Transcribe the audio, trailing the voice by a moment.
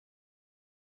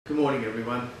Good morning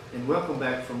everyone, and welcome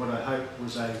back from what I hope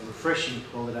was a refreshing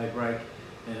holiday break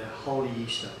and a holy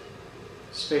Easter,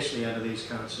 especially under these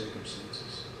current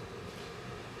circumstances.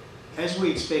 As we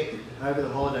expected, over the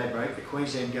holiday break the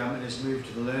Queensland Government has moved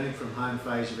to the learning from home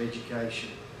phase of education,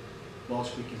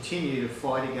 whilst we continue to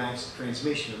fight against the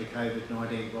transmission of the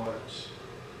COVID-19 virus.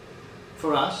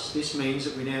 For us, this means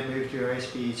that we now move to our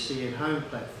SBC at Home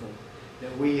platform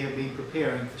that we have been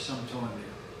preparing for some time now.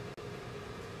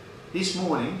 This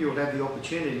morning you'll have the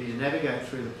opportunity to navigate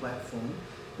through the platform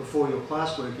before your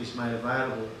classwork is made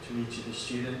available to each of the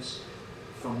students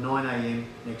from 9 AM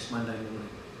next Monday morning.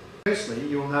 Firstly,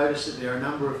 you'll notice that there are a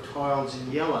number of tiles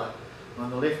in yellow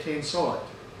on the left hand side.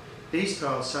 These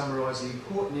tiles summarise the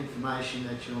important information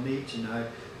that you'll need to know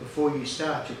before you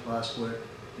start your classwork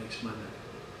next Monday.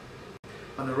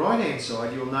 On the right hand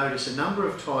side you'll notice a number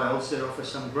of tiles that offer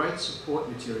some great support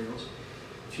materials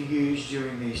to use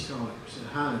during these times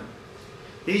at home.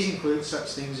 These include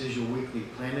such things as your weekly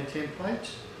planner template,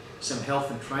 some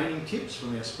health and training tips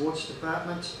from our sports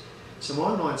department, some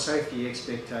online safety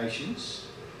expectations,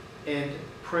 and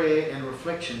prayer and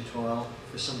reflection tile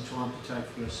for some time to take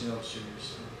for yourselves during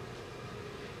this time.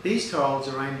 These tiles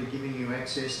are aimed at giving you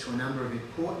access to a number of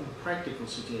important practical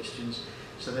suggestions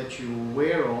so that you are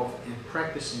aware of and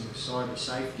practicing cyber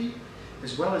safety,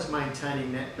 as well as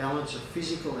maintaining that balance of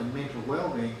physical and mental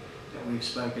well-being that we've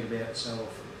spoken about so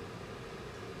often.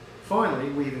 Finally,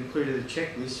 we've included a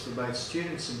checklist for both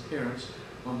students and parents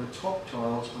on the top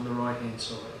tiles on the right hand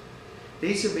side.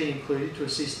 These have been included to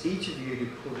assist each of you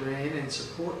to plan and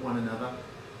support one another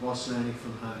whilst learning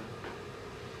from home.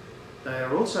 They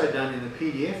are also done in a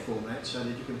PDF format so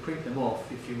that you can print them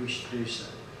off if you wish to do so.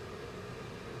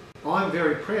 I'm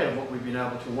very proud of what we've been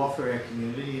able to offer our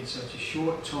community in such a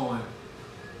short time,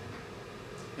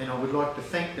 and I would like to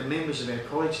thank the members of our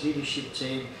college leadership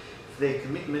team for their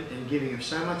commitment and giving of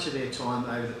so much of their time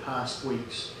over the past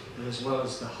weeks, as well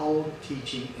as the whole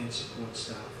teaching and support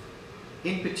staff.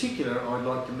 In particular, I'd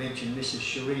like to mention Mrs.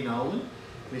 Shireen Olin,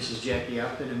 Mrs. Jackie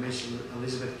Upton and Mrs.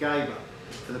 Elizabeth Gaber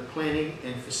for the planning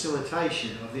and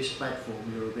facilitation of this platform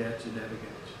you're about to navigate.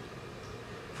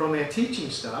 From our teaching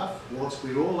staff, whilst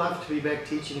we'd all love to be back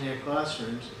teaching in our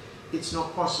classrooms, it's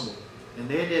not possible, and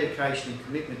their dedication and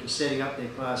commitment to setting up their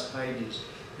class pages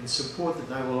and support that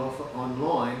they will offer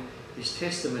online is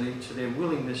testimony to their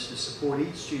willingness to support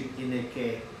each student in their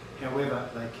care however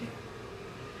they can.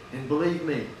 And believe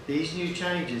me, these new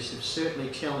changes have certainly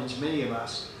challenged many of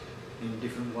us in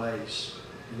different ways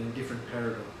and in different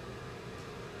paradigms.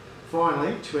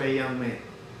 Finally, to our young men,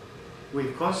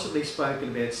 we've constantly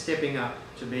spoken about stepping up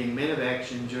to being men of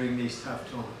action during these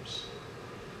tough times.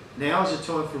 Now is a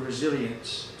time for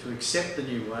resilience, to accept the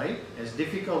new way, as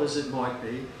difficult as it might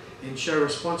be, and show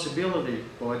responsibility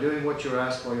by doing what you're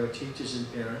asked by your teachers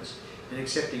and parents, and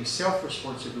accepting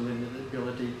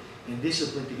self-responsibility and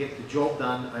discipline to get the job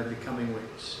done over the coming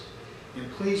weeks. And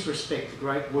please respect the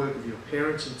great work of your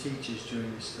parents and teachers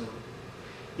during this time.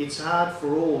 It's hard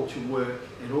for all to work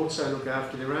and also look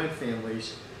after their own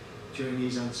families during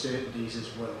these uncertainties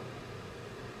as well.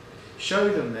 Show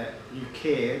them that you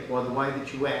care by the way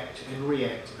that you act and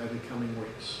react over the coming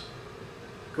weeks.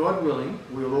 God willing,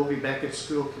 we'll all be back at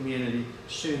school community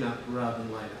sooner rather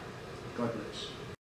than later. God bless.